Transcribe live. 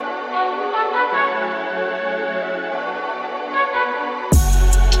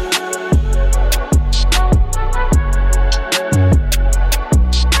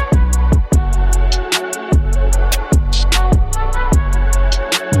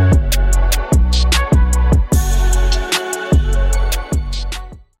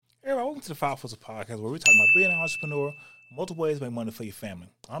to the FiveHustles podcast, where we're talking about being an entrepreneur, multiple ways to make money for your family.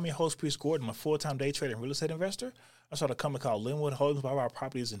 I'm your host, Priest Gordon. I'm a full-time day trader and real estate investor. I started a company called Linwood Holdings, buy our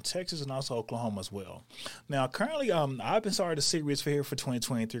properties in Texas and also Oklahoma as well. Now, currently, I've been starting a series for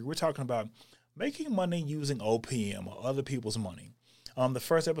 2023. We're talking about making money using OPM or other people's money. The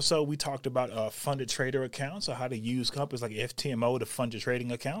first episode, we talked about funded trader accounts, or how to use companies like FTMO to fund your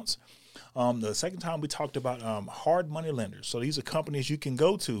trading accounts. The second time, we talked about hard money lenders. So these are companies you can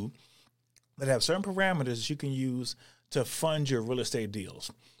go to that have certain parameters you can use to fund your real estate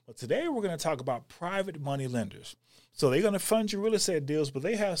deals. But today, we're going to talk about private money lenders. So they're going to fund your real estate deals, but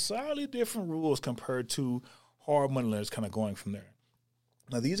they have slightly different rules compared to hard money lenders, kind of going from there.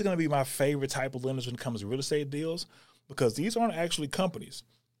 Now, these are going to be my favorite type of lenders when it comes to real estate deals, because these aren't actually companies.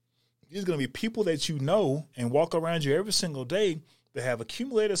 These are going to be people that you know and walk around you every single day that have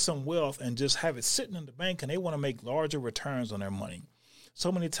accumulated some wealth and just have it sitting in the bank, and they want to make larger returns on their money. So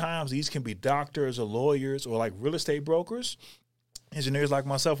many times these can be doctors or lawyers or like real estate brokers, engineers like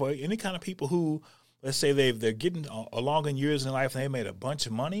myself, or any kind of people who, let's say they're getting along in years in life and they made a bunch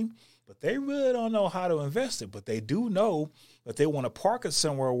of money, but they really don't know how to invest it. But they do know that they want to park it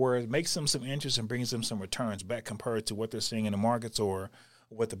somewhere where it makes them some interest and brings them some returns back compared to what they're seeing in the markets or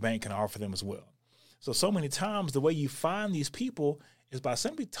what the bank can offer them as well. So many times the way you find these people is by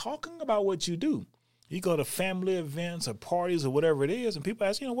simply talking about what you do. You go to family events or parties or whatever it is, and people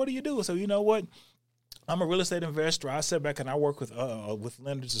ask, what do you do? So, you know what? I'm a real estate investor. I sit back and I work with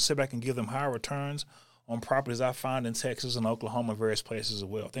lenders to sit back and give them higher returns on properties I find in Texas and Oklahoma and various places as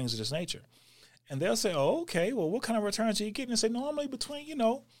well, things of this nature. And they'll say, oh, okay, well, what kind of returns are you getting? And say, normally between 10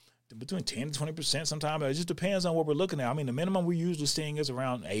 to 20%. Sometimes it just depends on what we're looking at. I mean, the minimum we're usually seeing is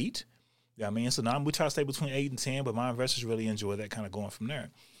around 8. So now we try to stay between 8 and 10, but my investors really enjoy that kind of going from there.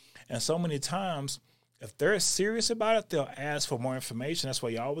 And so many times, if they're serious about it, they'll ask for more information. That's why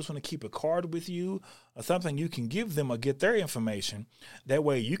you always want to keep a card with you or something you can give them or get their information. That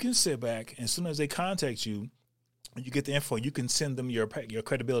way you can sit back, and as soon as they contact you, you get the info, you can send them your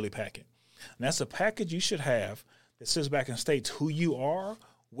credibility packet. And that's a package you should have that sits back and states who you are,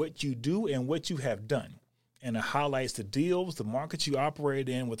 what you do, and what you have done. And it highlights the deals, the markets you operate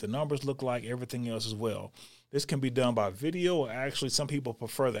in, what the numbers look like, everything else as well. This can be done by video, or actually some people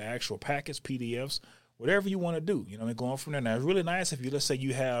prefer the actual packets, PDFs, whatever you want to do, going from there. Now, it's really nice if let's say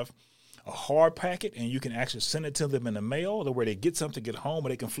you have a hard packet and you can actually send it to them in the mail, or where they get something to get home, or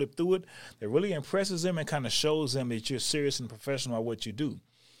they can flip through it. That really impresses them and kind of shows them that you're serious and professional at what you do.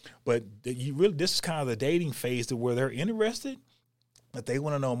 But this is kind of the dating phase to where they're interested, that they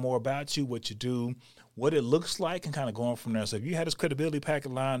want to know more about you, what you do, what it looks like, and kind of going from there. So if you had this credibility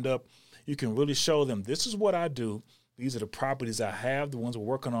packet lined up, you can really show them, this is what I do. These are the properties I have, the ones we're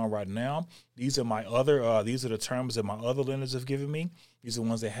working on right now. These are these are the terms that my other lenders have given me. These are the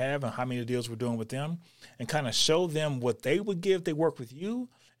ones they have and how many deals we're doing with them, and kind of show them what they would give if they work with you,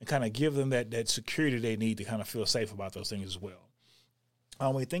 and kind of give them that security they need to kind of feel safe about those things as well.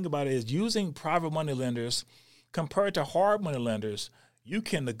 When you think about it, is using private money lenders compared to hard money lenders, you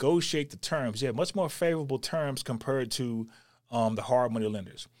can negotiate the terms. You have much more favorable terms compared to the hard money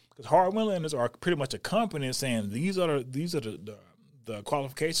lenders. Because hard money lenders are pretty much a company saying these are the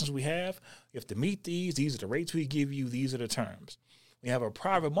qualifications we have. You have to meet these. These are the rates we give you. These are the terms. When you have a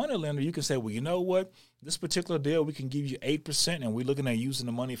private money lender, you can say, well, you know what? This particular deal, we can give you 8%, and we're looking at using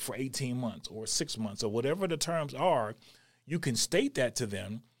the money for 18 months or 6 months or whatever the terms are. You can state that to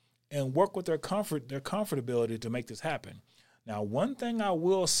them and work with their comfortability to make this happen. Now, one thing I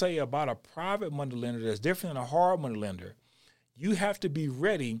will say about a private money lender that's different than a hard money lender, you have to be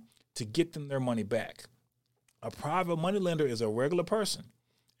ready to get them their money back. A private money lender is a regular person,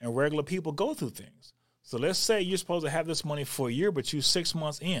 and regular people go through things. So let's say you're supposed to have this money for a year, but you're 6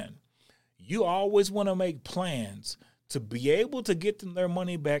 months in. You always want to make plans to be able to get them their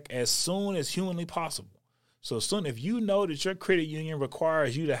money back as soon as humanly possible. So soon, if you know that your credit union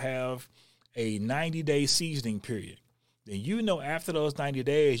requires you to have a 90-day seasoning period, then after those 90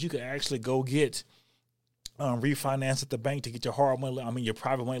 days, you can actually go get refinance at the bank to get your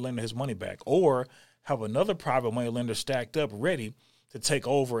private money lender his money back, or have another private money lender stacked up ready to take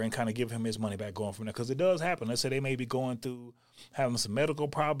over and kind of give him his money back going from there. Because it does happen. Let's say they may be going through having some medical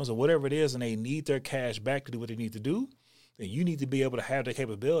problems or whatever it is, and they need their cash back to do what they need to do. Then you need to be able to have the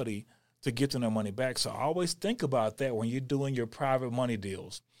capability to get them their money back. So always think about that when you're doing your private money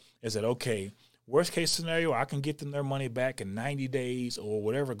deals. Is that, okay, worst case scenario, I can get them their money back in 90 days or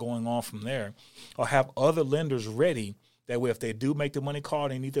whatever going on from there, or have other lenders ready. That way, if they do make the money call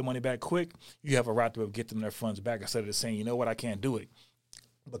and they need their money back quick, you have a right to get them their funds back instead of saying, you know what, I can't do it.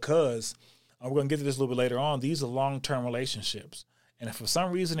 Because we're going to get to this a little bit later on. These are long-term relationships. And if for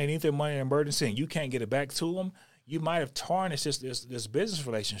some reason they need their money in an emergency and you can't get it back to them, you might have tarnished this business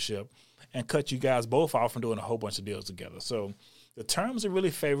relationship and cut you guys both off from doing a whole bunch of deals together. So the terms are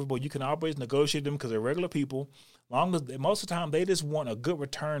really favorable. You can always negotiate them because they're regular people. Long as most of the time they just want a good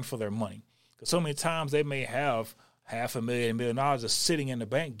return for their money. Because so many times they may have $500,000, $1 million just sitting in the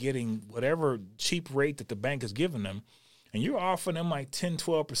bank getting whatever cheap rate that the bank is giving them, and you're offering them like 10,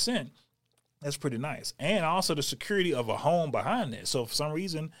 12%. That's pretty nice. And also the security of a home behind it. So for some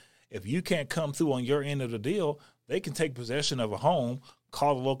reason, if you can't come through on your end of the deal, they can take possession of a home,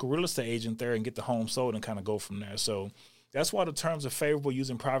 call the local real estate agent there and get the home sold and kind of go from there. So that's why the terms are favorable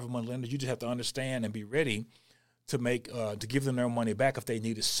using private money lenders. You just have to understand and be ready to to give them their money back if they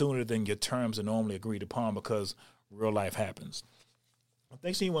need it sooner than your terms are normally agreed upon, because real life happens. The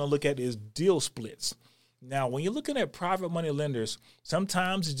next thing you want to look at is deal splits. Now, when you're looking at private money lenders,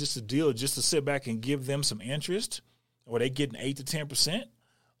 sometimes it's just a deal just to sit back and give them some interest, or they getting 8 to 10%.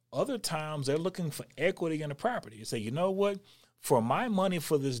 Other times they're looking for equity in the property. You say, you know what, for my money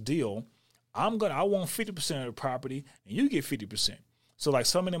for this deal, I want 50% of the property and you get 50%. So like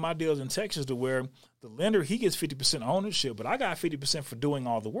so many of my deals in Texas to where the lender, he gets 50% ownership, but I got 50% for doing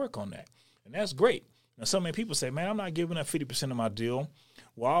all the work on that. And that's great. Now, so many people say, man, I'm not giving up 50% of my deal.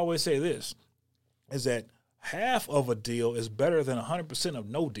 Well, I always say this, is that half of a deal is better than 100% of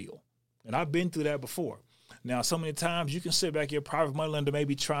no deal. And I've been through that before. Now, so many times you can sit back, your private money lender may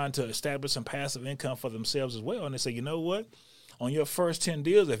be trying to establish some passive income for themselves as well. And they say, you know what? On your first 10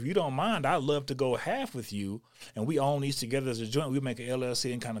 deals, if you don't mind, I'd love to go half with you, and we own these together as a joint. We make an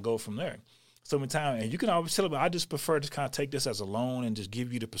LLC and kind of go from there. So many times, and you can always tell them, I just prefer to kind of take this as a loan and just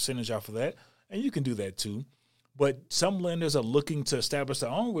give you the percentage off of that. And you can do that too. But some lenders are looking to establish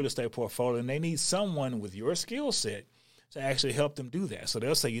their own real estate portfolio, and they need someone with your skill set to actually help them do that. So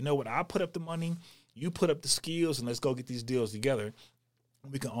they'll say, you know what, I put up the money, you put up the skills, and let's go get these deals together.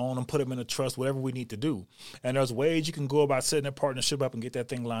 We can own them, put them in a trust, whatever we need to do. And there's ways you can go about setting a partnership up and get that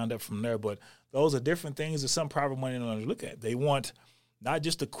thing lined up from there. But those are different things that some private money lenders look at. They want not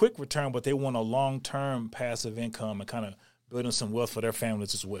just a quick return, but they want a long-term passive income and kind of building some wealth for their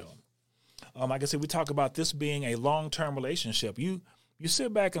families as well. Like I said, we talk about this being a long-term relationship. You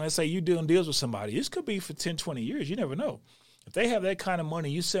sit back and let's say you're doing deals with somebody. This could be for 10, 20 years. You never know. If they have that kind of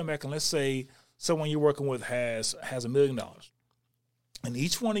money, you sit back and let's say someone you're working with has $1 million. And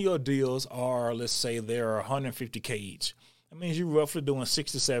each one of your deals are, let's say they're $150K each. That means you're roughly doing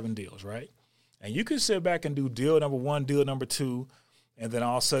 6 to 7 deals, right? And you can sit back and do deal number 1, deal number 2, and then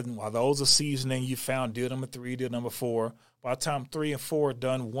all of a sudden, while those are seasoning, you found deal number 3, deal number 4. By the time 3 and 4 are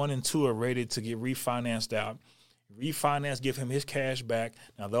done, 1 and 2 are ready to get refinanced out. Refinance, give him his cash back.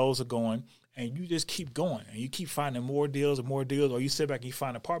 Now those are going, and you just keep going, and you keep finding more deals and more deals. Or you sit back and you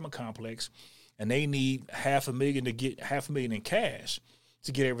find an apartment complex, and they need $500,000 to get $500,000 in cash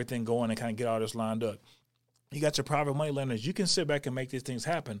to get everything going and kind of get all this lined up. You got your private money lenders. You can sit back and make these things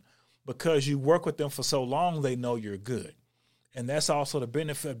happen because you work with them for so long, they know you're good. And that's also the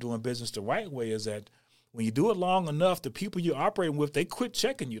benefit of doing business the right way, is that when you do it long enough, the people you're operating with, they quit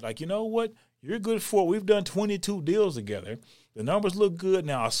checking you. Like, you know what? You're good for it. We've done 22 deals together. The numbers look good.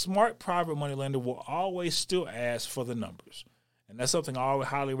 Now, a smart private money lender will always still ask for the numbers. And that's something I always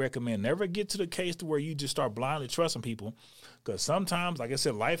highly recommend. Never get to the case to where you just start blindly trusting people, because sometimes, like I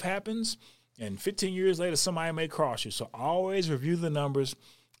said, life happens, and 15 years later, somebody may cross you. So always review the numbers.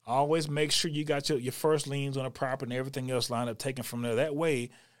 Always make sure you got your first liens on the property and everything else lined up, taken from there. That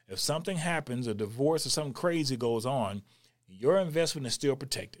way, if something happens, a divorce or something crazy goes on, your investment is still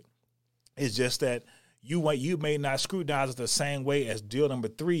protected. It's just that you may not scrutinize it the same way as deal number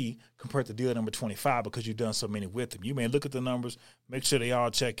 3 compared to deal number 25 because you've done so many with them. You may look at the numbers, make sure they all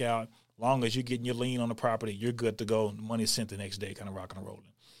check out. Long as you're getting your lien on the property, you're good to go. Money's sent the next day, kind of rocking and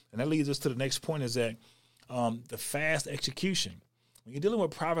rolling. And that leads us to the next point, is that the fast execution. When you're dealing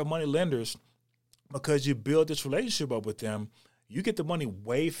with private money lenders, because you build this relationship up with them, you get the money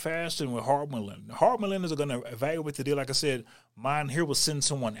way faster than with hard money lenders. Hard money lenders are going to evaluate the deal. Like I said, mine here will send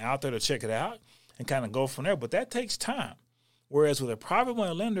someone out there to check it out and kind of go from there. But that takes time. Whereas with a private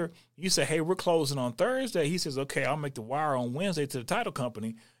money lender, you say, hey, we're closing on Thursday. He says, okay, I'll make the wire on Wednesday to the title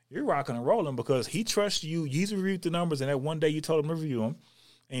company. You're rocking and rolling because he trusts you. He's reviewed the numbers, and that one day you told him to review them,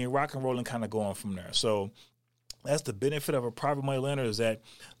 and you're rocking and rolling, kind of going from there. So that's the benefit of a private money lender, is that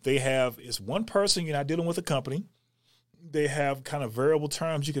it's one person. You're not dealing with a company. They have kind of variable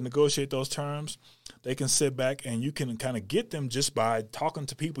terms. You can negotiate those terms. They can sit back and you can kind of get them just by talking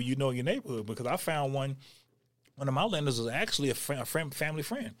to people you know in your neighborhood. Because I found one of my lenders was actually a family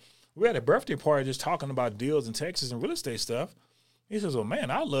friend. We had a birthday party just talking about deals in Texas and real estate stuff. He says, well, man,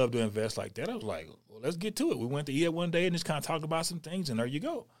 I love to invest like that. I was like, well, let's get to it. We went to eat one day and just kind of talked about some things, and there you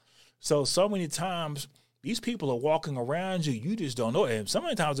go. So many times these people are walking around you. You just don't know. And so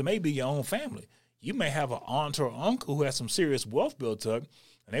many times it may be your own family. You may have an aunt or uncle who has some serious wealth built up,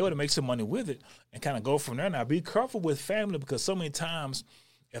 and they want to make some money with it and kind of go from there. Now, be careful with family, because so many times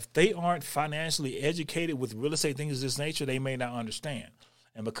if they aren't financially educated with real estate things of this nature, they may not understand.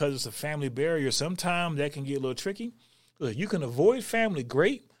 And because it's a family barrier, sometimes that can get a little tricky. Look, you can avoid family,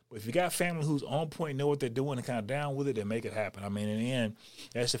 great. But if you got family who's on point, know what they're doing, and kind of down with it, then make it happen. I mean, in the end,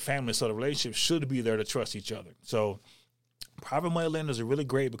 that's the family. So the relationship should be there to trust each other. So private money lenders are really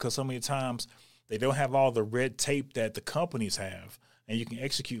great because so many times they don't have all the red tape that the companies have. And you can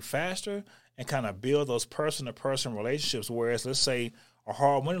execute faster and kind of build those person-to-person relationships. Whereas, let's say, a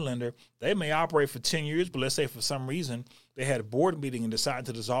hard money lender, they may operate for 10 years, but let's say for some reason they had a board meeting and decided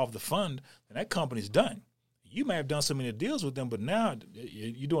to dissolve the fund, then that company's done. You may have done so many deals with them, but now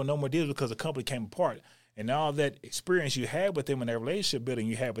you're doing no more deals because the company came apart. And all that experience you had with them and that relationship building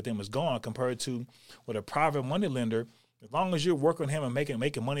you had with them is gone, compared to with a private money lender. As long as you're working with him and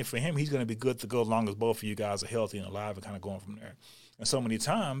making money for him, he's going to be good to go as long as both of you guys are healthy and alive and kind of going from there. And so many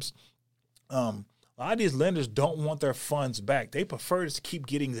times, a lot of these lenders don't want their funds back. They prefer to keep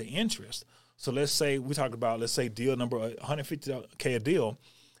getting the interest. So let's say we talked about, let's say deal number $150K a deal.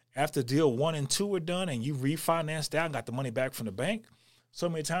 After deal 1 and 2 are done and you refinanced out and got the money back from the bank, so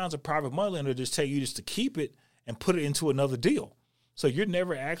many times a private money lender just tell you just to keep it and put it into another deal. So you're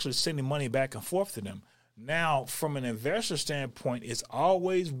never actually sending money back and forth to them. Now, from an investor standpoint, it's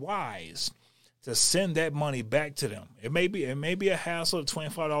always wise to send that money back to them. It may be a hassle of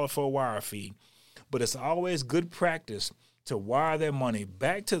 $25 for a wire fee, but it's always good practice to wire their money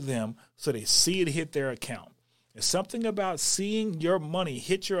back to them so they see it hit their account. It's something about seeing your money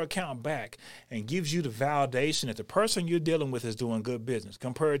hit your account back and gives you the validation that the person you're dealing with is doing good business,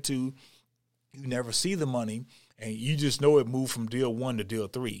 compared to you never see the money and you just know it moved from deal 1 to deal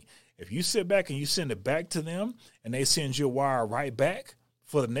 3. If you sit back and you send it back to them and they send you a wire right back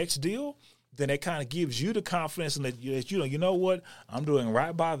for the next deal, then it kind of gives you the confidence and that you know what, I'm doing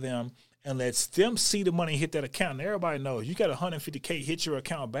right by them, and lets them see the money hit that account. And everybody knows you got $150K hit your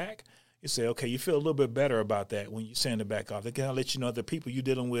account back. You say, okay, you feel a little bit better about that when you send it back off. They kind of let you know the people you're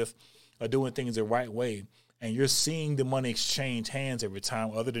dealing with are doing things the right way, and you're seeing the money exchange hands every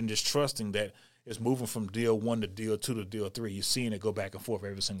time, other than just trusting that it's moving from deal 1 to deal 2 to deal 3. You're seeing it go back and forth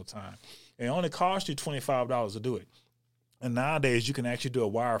every single time. And it only costs you $25 to do it. And nowadays, you can actually do a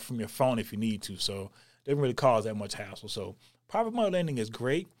wire from your phone if you need to, so it doesn't really cause that much hassle. So private money lending is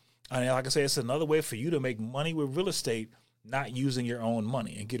great. And like I said, it's another way for you to make money with real estate, not using your own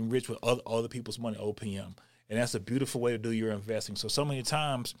money and getting rich with other people's money, OPM. And that's a beautiful way to do your investing. So many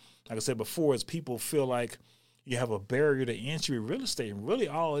times, like I said before, is people feel like you have a barrier to entry in real estate. And really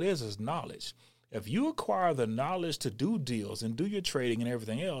all it is knowledge. If you acquire the knowledge to do deals and do your trading and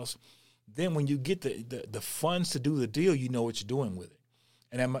everything else, then when you get the funds to do the deal, you know what you're doing with it.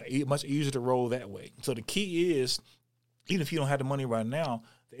 And it's much easier to roll that way. So the key is, even if you don't have the money right now,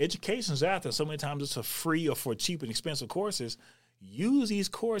 the education's out there. So many times it's for free or for cheap and expensive courses. Use these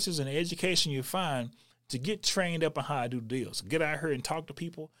courses and the education you find to get trained up on how to do deals. Get out here and talk to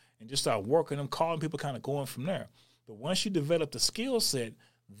people and just start working them, calling people, kind of going from there. But once you develop the skill set,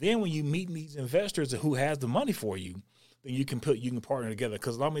 then when you meet these investors who has the money for you, then you can partner together.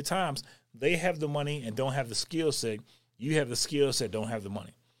 Because a lot of times they have the money and don't have the skill set. You have the skill set, don't have the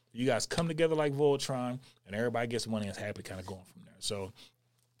money. You guys come together like Voltron, and everybody gets money and is happy, kind of going from there. So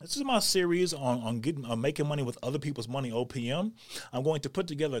this is my series on making money with other people's money, OPM. I'm going to put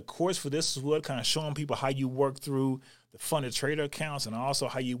together a course for this as well, kind of showing people how you work through the funded trader accounts and also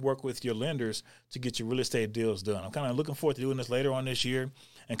how you work with your lenders to get your real estate deals done. I'm kind of looking forward to doing this later on this year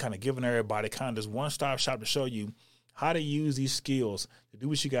and kind of giving everybody kind of this one-stop shop to show you how to use these skills to do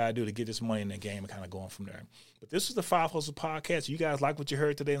what you got to do to get this money in the game and kind of going from there. But this is the Five Hustle Podcast. You guys like what you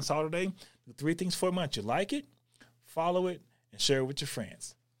heard today and saw today? The 3 things for a month. You like it, follow it, and share it with your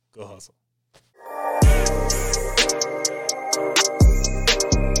friends. Go hustle.